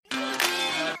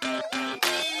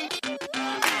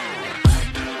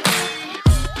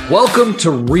Welcome to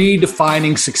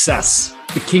Redefining Success,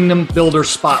 the Kingdom Builder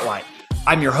Spotlight.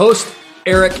 I'm your host,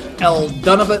 Eric L.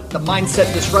 Dunavant, the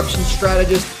Mindset Disruption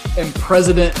Strategist and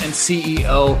President and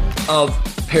CEO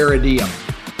of Paradigm.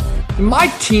 My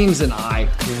teams and I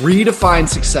redefine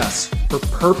success for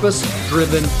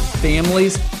purpose-driven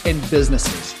families and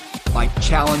businesses by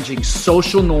challenging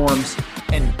social norms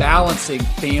and balancing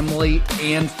family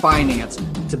and finance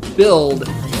to build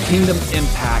kingdom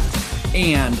impact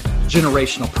and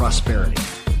generational prosperity.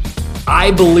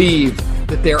 I believe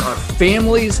that there are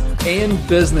families and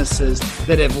businesses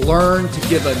that have learned to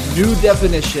give a new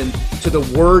definition to the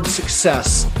word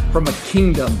success from a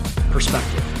kingdom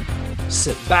perspective.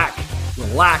 Sit back,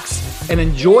 relax, and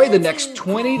enjoy the next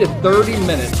 20 to 30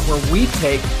 minutes where we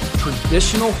take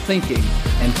traditional thinking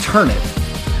and turn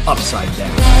it upside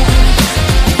down.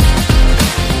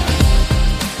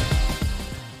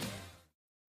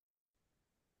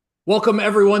 Welcome,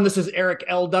 everyone. This is Eric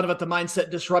L. Dunavant, the Mindset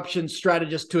Disruption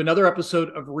Strategist, to another episode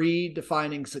of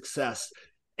Redefining Success.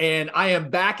 And I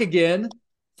am back again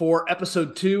for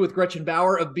episode 2 with Gretchen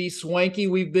Bauer of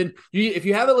BSwanky. If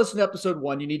you haven't listened to episode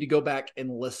 1, you need to go back and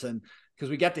listen, because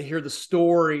we got to hear the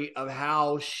story of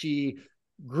how she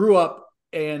grew up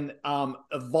and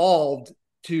evolved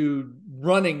to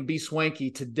running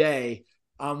BSwanky today,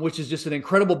 which is just an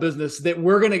incredible business that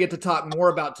we're going to get to talk more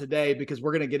about today, because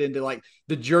we're going to get into like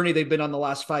the journey they've been on the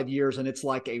last 5 years, and it's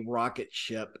like a rocket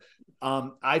ship.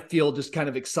 I feel just kind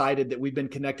of excited that we've been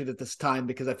connected at this time,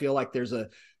 because I feel like there's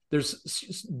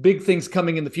big things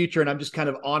coming in the future, and I'm just kind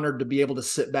of honored to be able to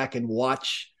sit back and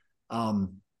watch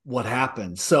what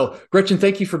happens. So, Gretchen,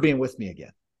 thank you for being with me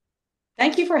again.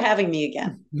 Thank you for having me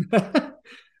again.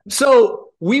 So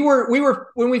we were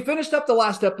when we finished up the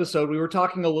last episode, we were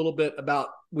talking a little bit about,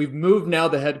 we've moved now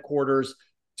the headquarters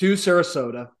to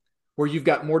Sarasota, where you've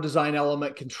got more design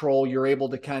element control. You're able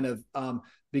to kind of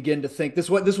begin to think this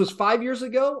was 5 years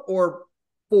ago or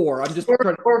 4.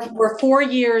 We're 4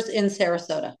 years in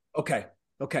Sarasota. Okay.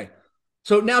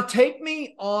 So now take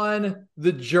me on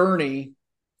the journey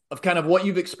of kind of what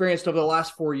you've experienced over the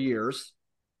last 4 years.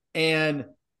 And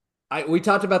we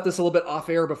talked about this a little bit off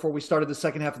air before we started the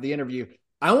second half of the interview.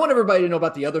 I want everybody to know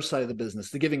about the other side of the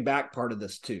business, the giving back part of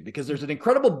this too, because there's an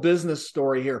incredible business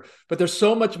story here, but there's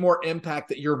so much more impact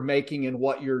that you're making in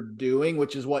what you're doing,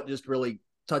 which is what just really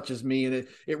touches me. And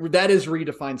that is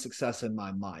redefined success in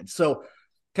my mind. So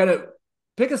kind of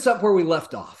pick us up where we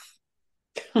left off.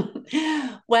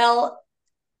 Well,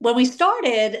 when we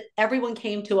started, everyone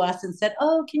came to us and said,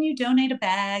 "Oh, can you donate a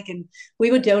bag?" And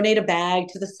we would donate a bag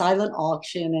to the silent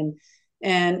auction,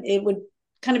 and it would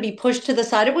kind of be pushed to the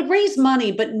side. It would raise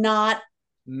money, but not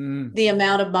the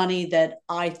amount of money that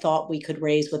I thought we could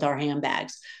raise with our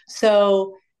handbags.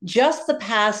 So just the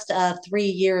past 3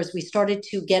 years, we started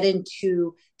to get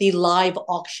into the live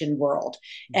auction world,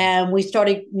 and we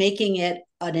started making it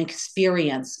an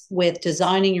experience with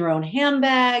designing your own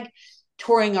handbag,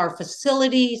 touring our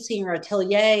facility, seeing our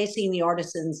atelier, seeing the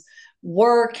artisans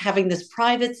work, having this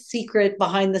private, secret,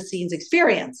 behind-the-scenes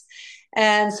experience.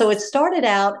 And so it started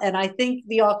out, and I think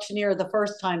the auctioneer the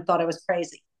first time thought I was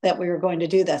crazy that we were going to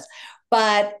do this.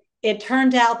 But it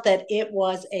turned out that it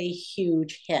was a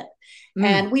huge hit.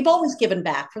 And we've always given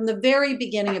back. From the very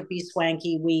beginning of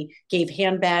BSwanky, we gave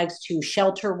handbags to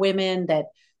shelter women that,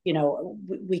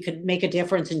 we could make a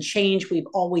difference and change. We've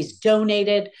always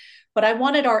donated. But I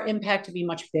wanted our impact to be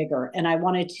much bigger, and I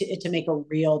wanted it to make a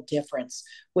real difference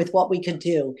with what we could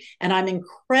do. And I'm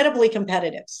incredibly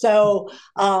competitive. So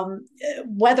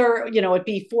whether, it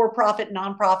be for-profit,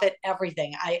 nonprofit,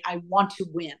 everything, I want to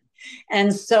win.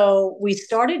 And so we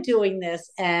started doing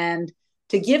this. And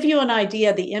to give you an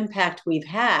idea, the impact we've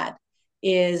had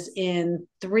is in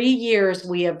 3 years,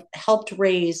 we have helped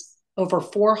raise over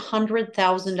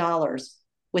 $400,000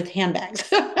 with handbags.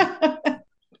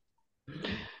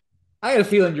 I had a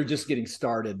feeling you're just getting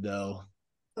started, though.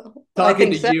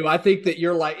 Talking to you, I think that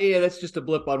you're like, that's just a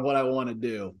blip on what I want to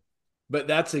do. But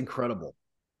that's incredible.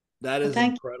 That is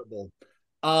incredible.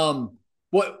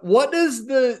 What does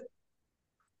the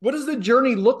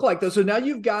journey look like, though? So now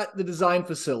you've got the design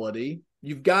facility,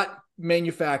 you've got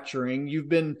manufacturing, you've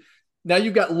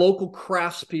got local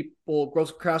craftspeople,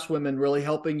 craftswomen really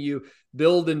helping you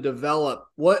build and develop.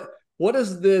 What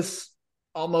is this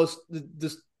almost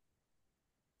this?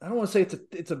 I don't want to say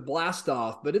it's a blast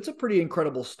off, but it's a pretty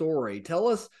incredible story.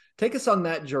 Take us on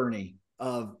that journey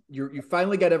of you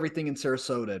finally got everything in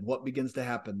Sarasota, and what begins to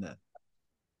happen then.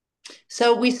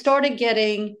 So we started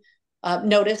getting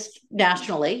noticed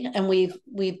nationally, and we've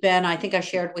been, I think I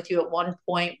shared with you at one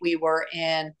point, we were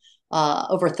in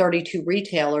over 32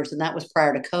 retailers, and that was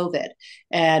prior to COVID.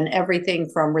 And everything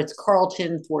from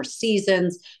Ritz-Carlton, Four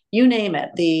Seasons, you name it,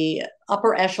 the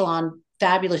upper echelon,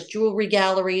 fabulous jewelry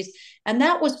galleries. And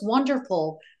that was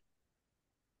wonderful,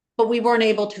 but we weren't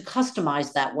able to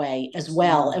customize that way as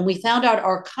well. And we found out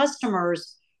our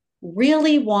customers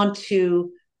really want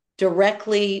to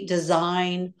directly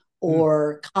design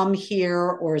or come here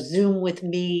or Zoom with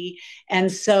me.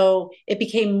 And so it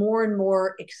became more and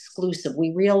more exclusive.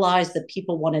 We realized that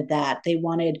people wanted that. They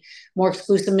wanted more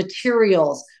exclusive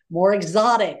materials, more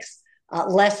exotics,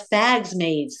 less bags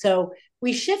made. So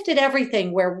we shifted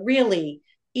everything where really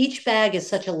each bag is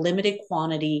such a limited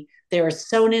quantity. There are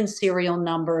sewn in serial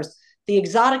numbers. The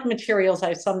exotic materials, I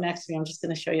have some next to me. I'm just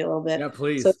going to show you a little bit. Yeah,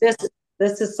 please. So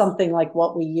this is something like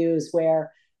what we use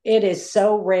where it is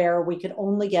so rare. We could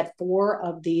only get 4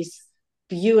 of these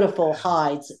beautiful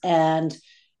hides, and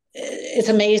it's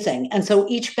amazing. And so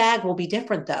each bag will be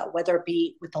different, though, whether it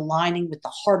be with the lining, with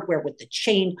the hardware, with the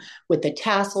chain, with the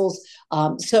tassels.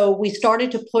 So we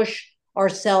started to push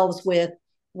ourselves with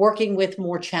working with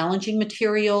more challenging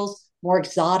materials, more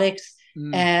exotics,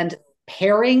 and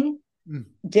pairing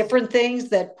different things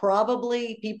that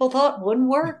probably people thought wouldn't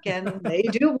work, and they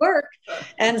do work.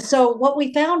 And so what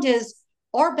we found is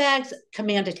our bags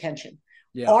command attention.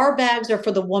 Yeah. Our bags are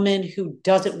for the woman who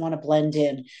doesn't want to blend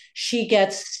in. She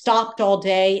gets stopped all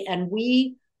day, and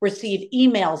we receive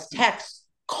emails, texts,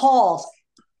 calls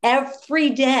every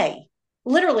day.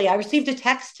 Literally, I received a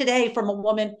text today from a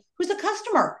woman who's a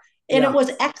customer, and it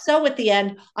was XO at the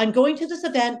end. I'm going to this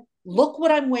event. Look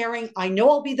what I'm wearing. I know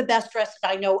I'll be the best dressed.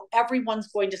 I know everyone's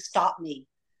going to stop me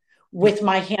with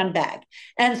my handbag.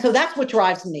 And so that's what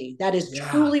drives me. That is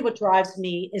truly what drives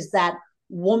me, is that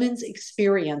woman's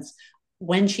experience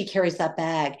when she carries that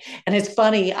bag. And it's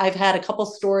funny, I've had a couple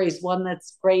stories. One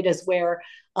that's great is where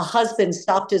a husband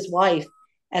stopped his wife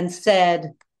and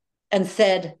said,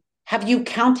 have you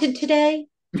counted today?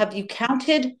 Have you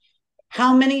counted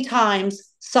how many times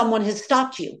someone has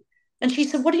stopped you? And she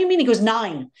said, what do you mean? He goes,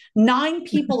 9. 9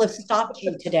 people have stopped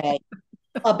you today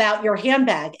about your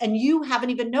handbag, and you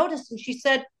haven't even noticed. And she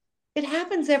said, it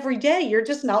happens every day. You're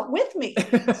just not with me.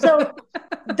 So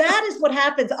that is what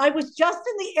happens. I was just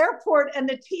in the airport, and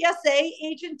the TSA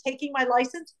agent taking my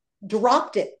license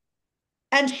dropped it.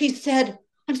 And she said,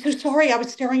 I'm so sorry. I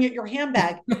was staring at your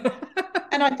handbag.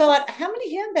 And I thought, how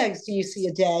many handbags do you see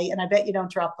a day? And I bet you don't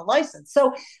drop the license.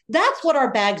 So that's what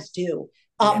our bags do.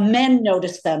 Men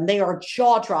notice them. They are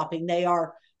jaw-dropping. They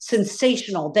are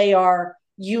sensational. They are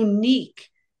unique.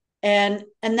 And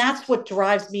that's what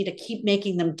drives me to keep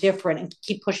making them different and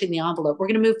keep pushing the envelope. We're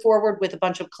going to move forward with a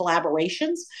bunch of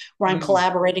collaborations where I'm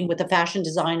collaborating with a fashion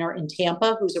designer in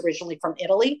Tampa who's originally from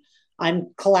Italy.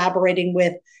 I'm collaborating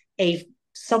with a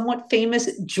somewhat famous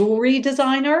jewelry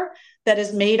designer that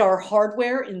has made our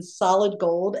hardware in solid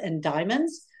gold and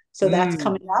diamonds. So that's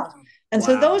coming up. And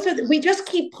so those are, we just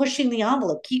keep pushing the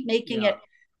envelope, keep making it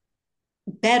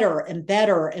better and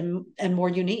better and more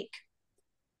unique.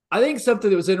 I think something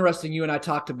that was interesting you and I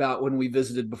talked about when we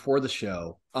visited before the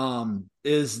show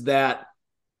is that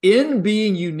in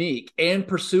being unique and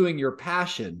pursuing your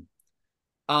passion,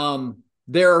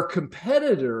 there are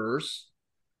competitors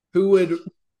who would,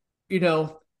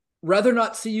 rather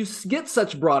not see you get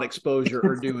such broad exposure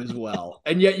or do as well.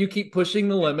 And yet you keep pushing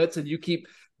the limits and you keep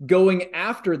going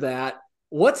after that.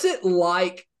 What's it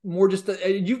like? More just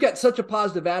you've got such a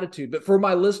positive attitude, but for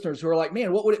my listeners who are like,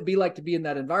 man, what would it be like to be in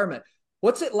that environment?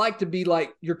 What's it like to be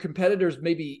like your competitors,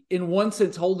 maybe in one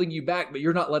sense holding you back, but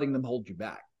you're not letting them hold you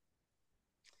back?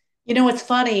 It's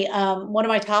funny. One of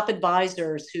my top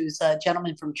advisors, who's a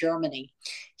gentleman from Germany,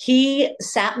 he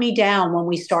sat me down when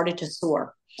we started to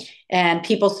soar, and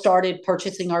people started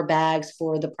purchasing our bags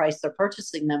for the price they're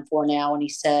purchasing them for now. And he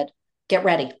said, get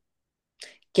ready.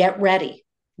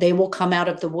 They will come out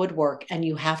of the woodwork, and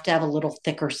you have to have a little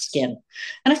thicker skin.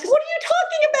 And I said, what are you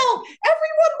talking about?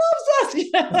 Everyone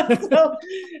loves us.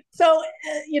 So,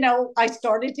 I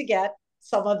started to get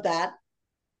some of that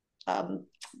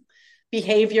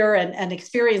behavior and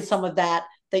experience some of that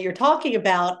you're talking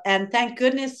about. And thank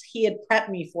goodness he had prepped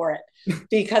me for it,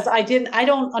 because I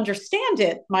don't understand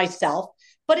it myself,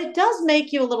 but it does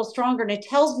make you a little stronger. And it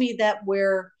tells me that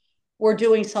we're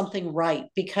doing something right,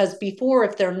 because before,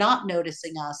 if they're not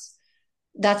noticing us,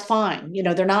 that's fine.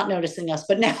 They're not noticing us,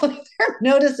 but now they're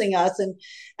noticing us.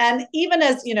 And even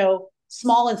as,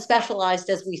 small and specialized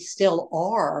as we still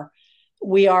are,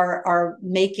 we are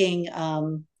making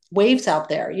waves out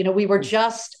there.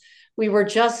 We were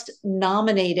just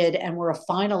nominated, and we're a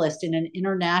finalist in an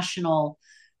international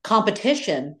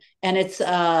competition, and it's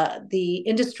the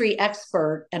industry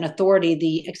expert and authority,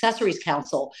 the Accessories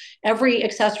Council. Every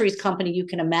accessories company you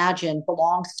can imagine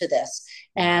belongs to this,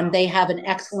 and they have an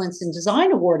Excellence in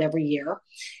Design award every year.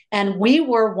 And we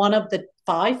were one of the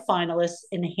 5 finalists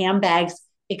in handbags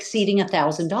exceeding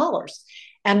 $1,000.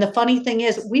 And the funny thing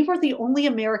is, we were the only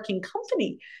American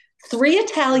company, 3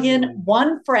 Italian,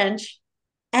 1 French,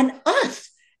 and us.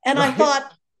 And I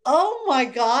thought, oh my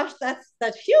gosh,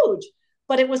 that's huge.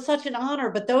 But it was such an honor.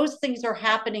 But those things are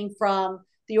happening from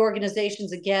the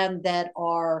organizations, again, that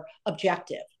are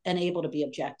objective and able to be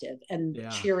objective and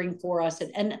cheering for us,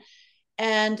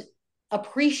 and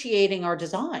appreciating our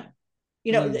design.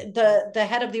 The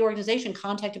head of the organization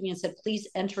contacted me and said, please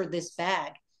enter this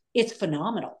bag. It's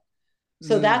phenomenal.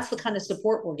 So that's the kind of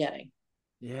support we're getting.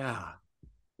 Yeah.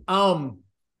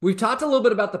 We've talked a little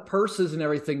bit about the purses and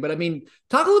everything, but I mean,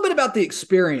 talk a little bit about the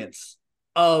experience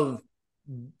of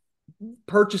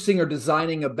purchasing or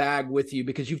designing a bag with you,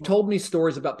 because you've told me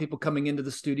stories about people coming into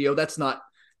the studio. That's not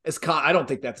as I don't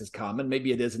think that's as common.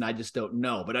 Maybe it is, and I just don't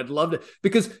know. But I'd love to,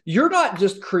 because you're not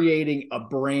just creating a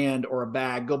brand or a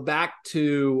bag. Go back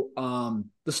to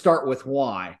the Start With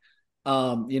Why,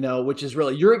 which is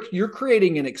really you're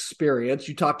creating an experience.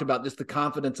 You talked about just the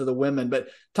confidence of the women, but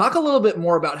talk a little bit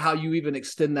more about how you even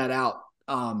extend that out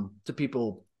to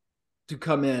people to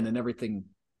come in and everything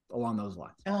along those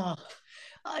lines.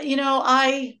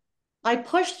 I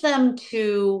push them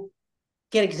to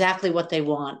get exactly what they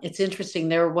want. It's interesting.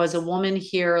 There was a woman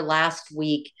here last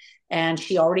week, and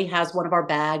she already has one of our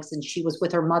bags, and she was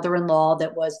with her mother-in-law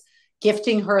that was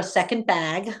gifting her a second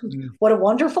bag. What a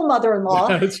wonderful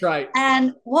mother-in-law. That's right.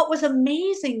 And what was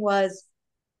amazing was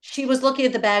she was looking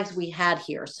at the bags we had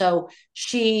here. So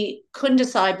she couldn't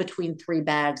decide between 3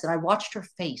 bags. And I watched her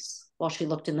face while she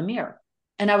looked in the mirror.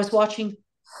 And I was watching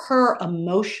her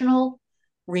emotional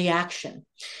reaction.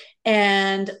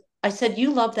 And I said,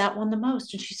 you love that one the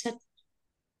most? And she said,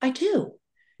 I do.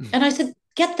 And I said,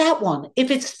 get that one if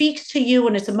it speaks to you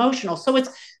and it's emotional. So it's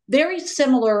very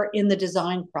similar in the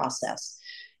design process.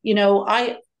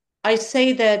 I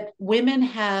say that women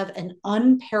have an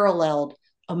unparalleled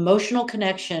emotional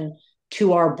connection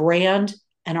to our brand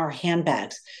and our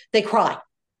handbags. They cry.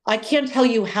 I can't tell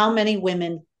you how many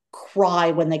women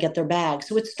cry when they get their bag.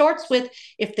 So it starts with,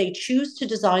 if they choose to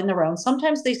design their own,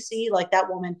 sometimes they see, like that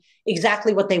woman,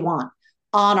 exactly what they want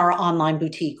on our online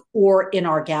boutique or in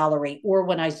our gallery or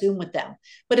when I Zoom with them.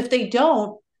 But if they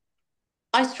don't,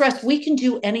 I stress we can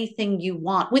do anything you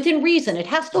want within reason. It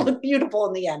has to look beautiful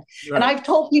in the end. Right. And I've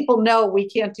told people, no, we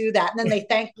can't do that. And then they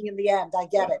thank me in the end. I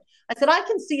get it. I said, I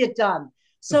can see it done.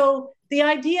 So the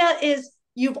idea is,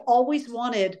 you've always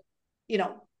wanted,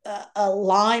 a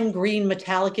lime green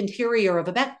metallic interior of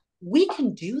a bag. We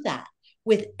can do that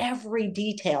with every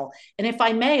detail. And if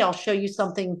I may, I'll show you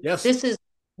something. Yes.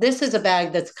 This is a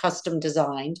bag that's custom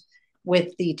designed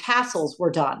with the tassels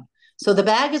were done. So the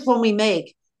bag is one we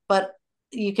make, but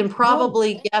you can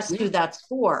probably guess who that's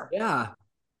for. Yeah.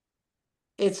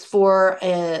 It's for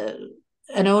an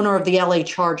owner of the LA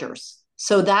Chargers.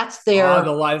 So that's their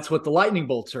that's what the lightning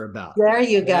bolts are about. There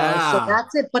you go. Yeah. So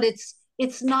that's it. But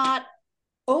it's not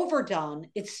overdone.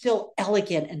 It's still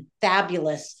elegant and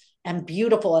fabulous and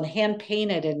beautiful and hand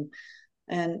painted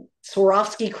and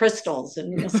Swarovski crystals,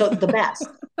 and so the best.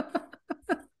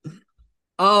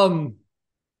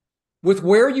 With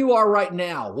where you are right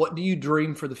now, what do you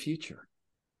dream for the future?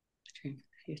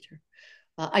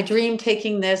 I dream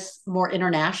taking this more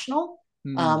international.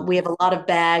 We have a lot of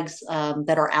bags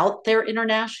that are out there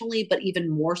internationally, but even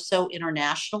more so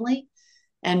internationally,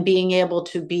 and being able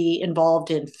to be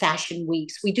involved in fashion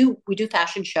weeks. We do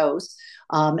fashion shows,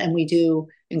 and we do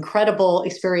incredible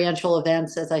experiential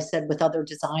events, as I said, with other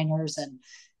designers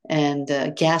and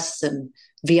guests and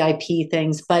VIP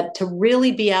things. But to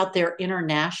really be out there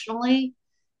internationally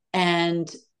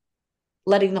and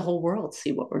letting the whole world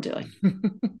see what we're doing.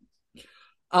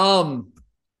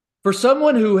 For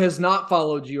someone who has not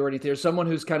followed you or anything, or someone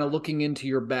who's kind of looking into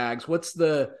your bags,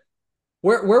 where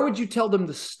would you tell them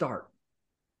to start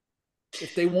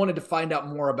if they wanted to find out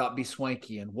more about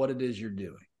BSwanky and what it is you're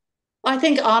doing? I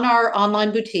think on our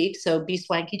online boutique, so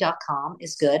BSwanky.com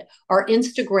is good. Our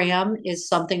Instagram is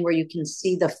something where you can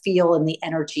see the feel and the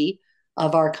energy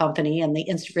of our company, and the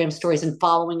Instagram stories, and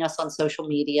following us on social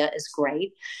media is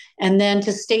great. And then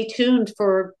to stay tuned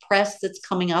for press that's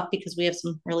coming up, because we have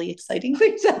some really exciting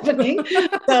things happening.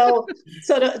 so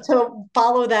to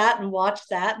follow that and watch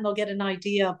that, and they'll get an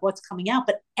idea of what's coming out.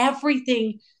 But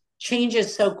everything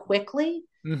changes so quickly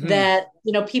that,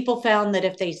 people found that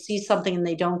if they see something and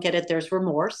they don't get it, there's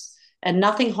remorse, and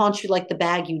nothing haunts you like the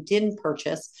bag you didn't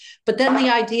purchase. But then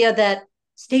the idea that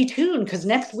stay tuned because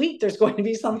next week there's going to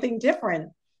be something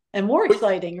different and more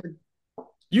exciting.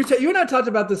 You and I talked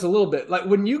about this a little bit. Like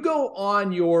when you go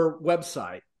on your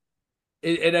website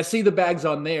and I see the bags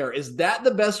on there, is that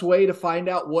the best way to find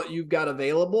out what you've got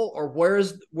available? Or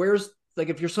where's like,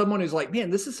 if you're someone who's like, man,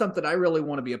 this is something I really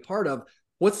want to be a part of,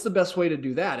 what's the best way to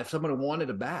do that if someone wanted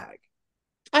a bag?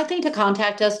 I think to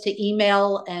contact us, to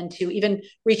email, and to even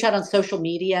reach out on social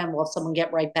media, and we'll have someone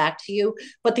get right back to you.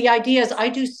 But the idea is, I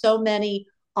do so many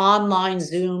online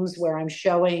Zooms where I'm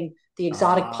showing the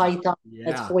exotic python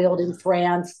that's foiled in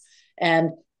France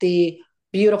and the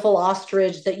beautiful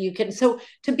ostrich that you can. So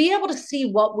to be able to see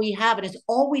what we have, and it's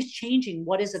always changing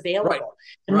what is available. Right.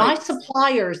 And my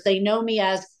suppliers, they know me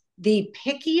as the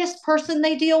pickiest person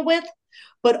they deal with,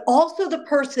 but also the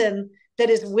person that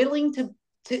is willing to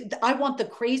I want the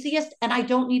craziest and I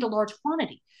don't need a large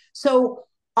quantity. So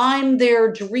I'm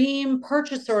their dream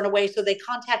purchaser in a way. So they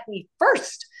contact me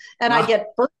first and I get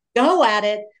first go at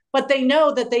it, but they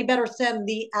know that they better send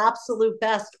the absolute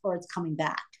best or it's coming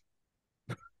back.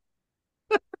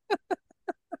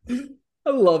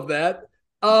 I love that.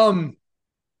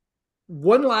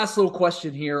 One last little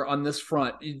question here on this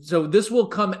front. So this will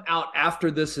come out after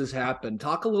this has happened.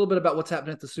 Talk a little bit about what's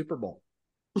happening at the Super Bowl.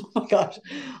 Oh my gosh.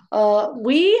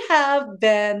 We have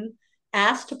been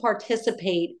asked to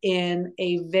participate in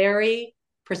a very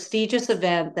prestigious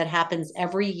event that happens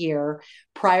every year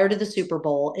prior to the Super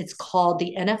Bowl. It's called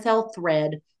the NFL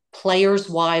Thread Players'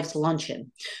 Wives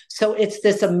Luncheon. So it's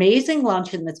this amazing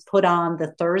luncheon that's put on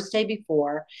the Thursday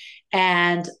before,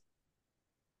 and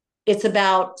it's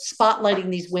about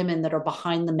spotlighting these women that are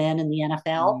behind the men in the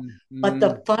NFL. But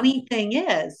the funny thing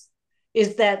is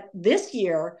that this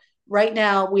year, right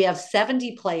now, we have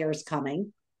 70 players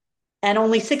coming and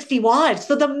only 60 wives.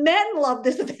 So the men love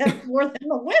this event more than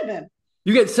the women.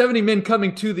 You get 70 men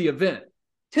coming to the event.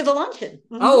 To the luncheon.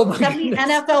 Oh, my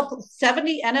goodness.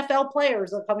 70 NFL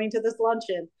players are coming to this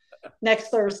luncheon next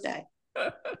Thursday.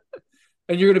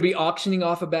 And you're going to be auctioning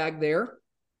off a bag there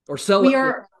or selling?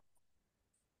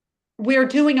 We're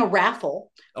doing a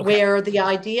raffle where the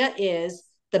idea is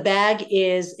the bag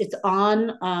it's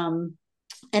on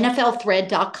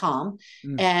NFLthread.com.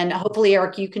 And hopefully,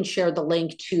 Eric, you can share the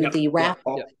link to the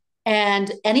raffle. Yep.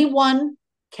 And anyone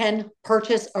can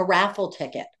purchase a raffle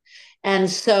ticket. And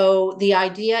so the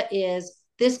idea is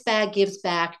this bag gives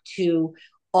back to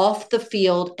off the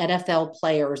field NFL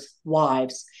players'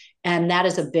 wives. And that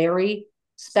is a very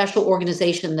special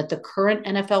organization that the current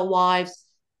NFL wives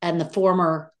and the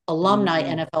former alumni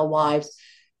NFL wives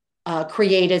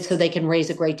created so they can raise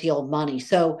a great deal of money.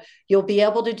 So you'll be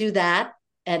able to do that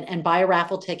and buy a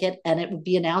raffle ticket, and it would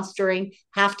be announced during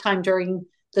halftime during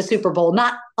the Super Bowl,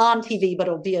 not on TV, but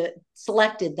it'll be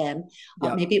selected then.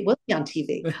 Maybe it will be on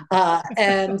TV.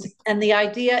 And the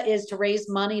idea is to raise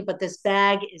money, but this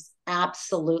bag is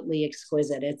absolutely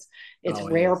exquisite. It's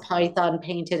rare python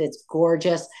painted. It's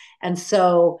gorgeous. And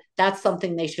so that's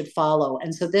something they should follow.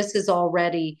 And so this is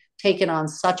already taken on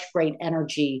such great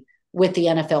energy with the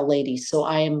NFL ladies. So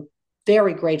I am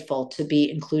very grateful to be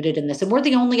included in this. And we're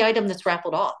the only item that's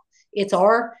raffled off. It's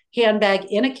our handbag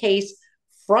in a case,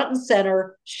 front and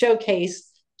center, showcase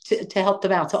to help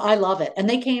them out. So I love it. And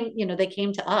they came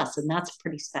to us, and that's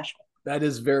pretty special. That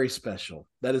is very special.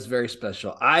 That is very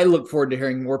special. I look forward to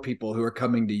hearing more people who are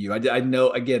coming to you. I know,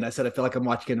 again, I said, I feel like I'm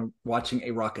watching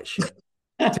a rocket ship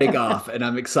take off, and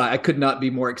I'm excited. I could not be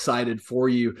more excited for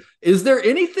you. Is there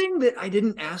anything that I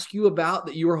didn't ask you about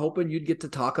that you were hoping you'd get to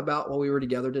talk about while we were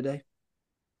together today?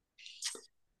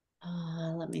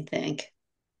 Let me think.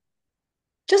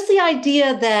 Just the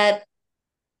idea that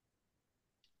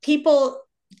people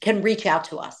can reach out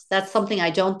to us. That's something I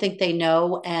don't think they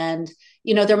know. And,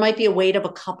 there might be a wait of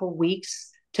a couple weeks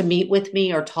to meet with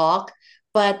me or talk,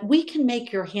 but we can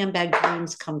make your handbag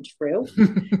dreams come true.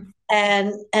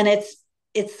 and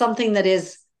it's something that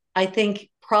is, I think,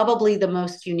 probably the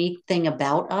most unique thing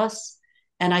about us.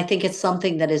 And I think it's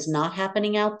something that is not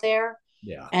happening out there.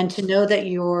 Yeah. And to know that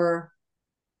you're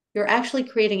actually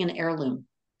creating an heirloom.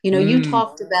 You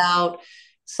talked about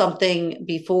something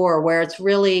before where it's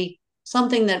really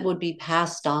something that would be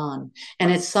passed on,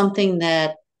 and it's something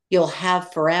that you'll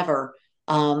have forever,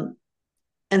 and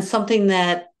something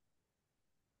that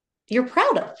you're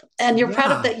proud of, and you're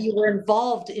proud of that you were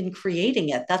involved in creating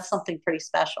it. That's something pretty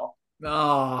special.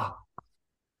 Oh,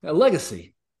 a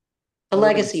legacy. A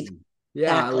legacy.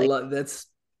 Yeah, exactly. That's,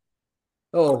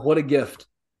 what a gift.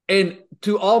 And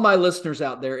to all my listeners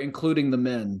out there, including the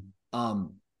men,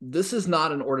 this is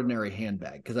not an ordinary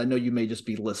handbag, because I know you may just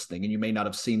be listening and you may not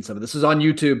have seen some of this. Is on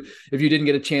YouTube. If you didn't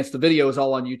get a chance, the video is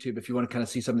all on YouTube if you want to kind of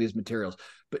see some of these materials.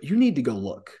 But you need to go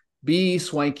look.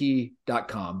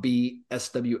 BSwanky.com,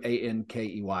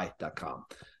 BSwanky.com.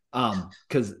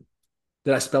 Because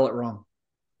did I spell it wrong?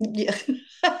 Yeah.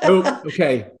 Oh,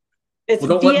 okay. It's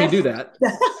don't let me do that.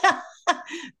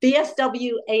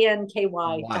 BSwanky.com.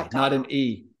 Why? Not an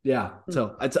E. Yeah.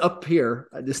 So it's up here.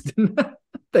 I just didn't.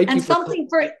 Thank you. And something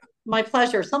for my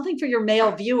pleasure. Something for your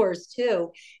male viewers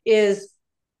too is,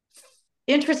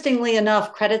 interestingly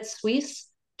enough, Credit Suisse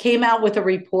came out with a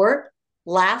report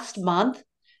last month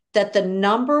that the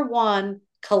number one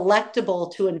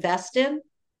collectible to invest in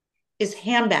is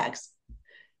handbags.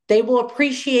 They will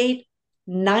appreciate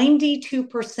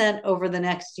 92% over the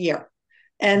next year.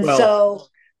 And so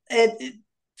it's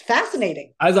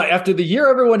fascinating. I was like, after the year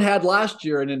everyone had last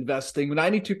year in investing,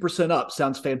 92% up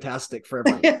sounds fantastic for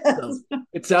everyone. Yes. So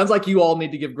it sounds like you all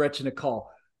need to give Gretchen a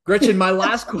call. Gretchen, my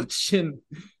last question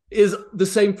is the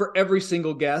same for every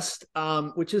single guest,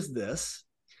 which is this.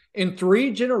 In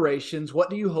 3 generations, what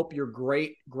do you hope your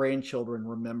great-grandchildren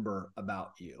remember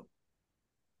about you?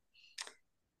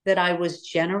 That I was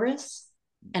generous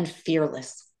and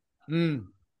fearless.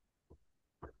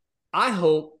 I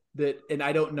hope that, and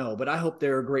I don't know, but I hope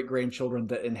there are great-grandchildren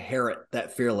that inherit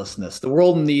that fearlessness. The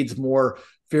world needs more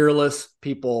fearless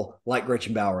people like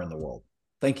Gretchen Bauer in the world.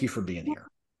 Thank you for being here.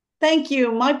 Thank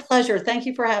you. My pleasure. Thank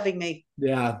you for having me.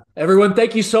 Yeah. Everyone,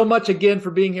 thank you so much again for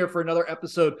being here for another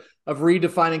episode of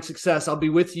Redefining Success. I'll be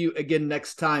with you again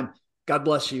next time. God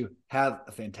bless you. Have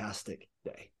a fantastic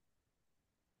day.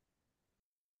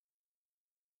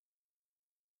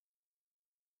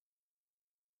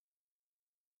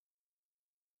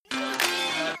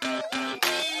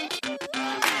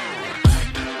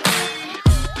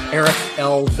 Eric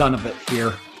L. Dunavant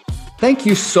here. Thank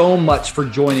you so much for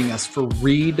joining us for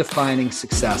Redefining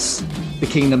Success, the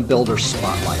Kingdom Builder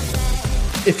Spotlight.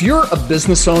 If you're a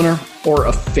business owner or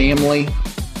a family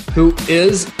who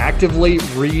is actively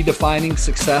redefining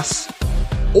success,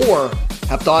 or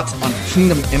have thoughts on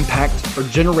kingdom impact or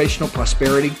generational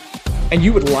prosperity, and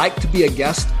you would like to be a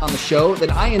guest on the show,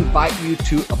 then I invite you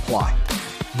to apply.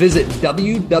 Visit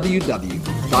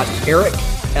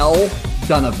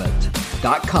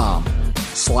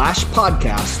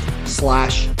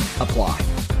www.ericldunavant.com/podcast/apply.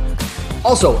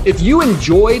 Also, if you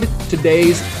enjoyed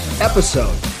today's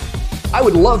episode, I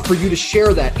would love for you to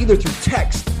share that either through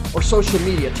text or social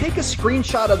media. Take a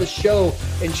screenshot of the show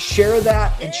and share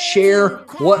that, and share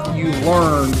what you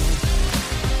learned.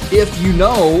 If you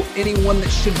know anyone that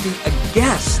should be a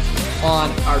guest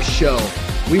on our show,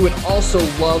 we would also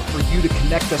love for you to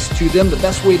connect us to them. The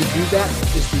best way to do that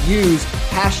is to use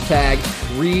hashtag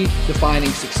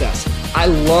Redefining Success. I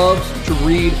love to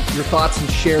read your thoughts and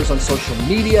shares on social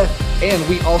media, and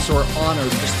we also are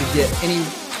honored just to get any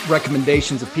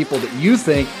recommendations of people that you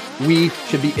think we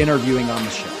should be interviewing on the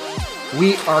show.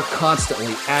 We are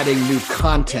constantly adding new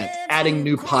content, adding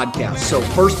new podcasts. So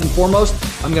first and foremost,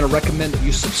 I'm going to recommend that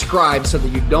you subscribe so that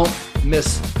you don't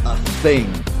miss a thing.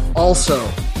 Also,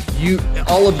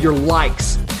 all of your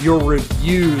likes, your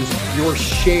reviews, your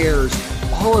shares,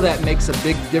 all of that makes a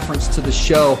big difference to the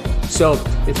show. So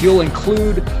if you'll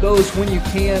include those when you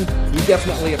can, we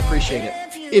definitely appreciate it.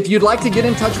 If you'd like to get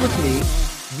in touch with me,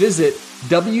 visit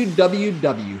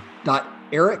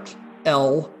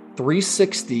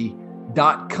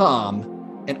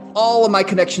www.ericl360.com, and all of my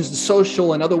connections to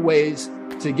social and other ways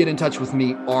to get in touch with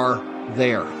me are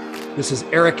there. This is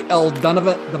Eric L.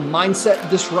 Dunavant, the Mindset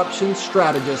Disruption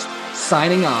Strategist,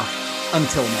 signing off.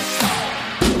 Until next time.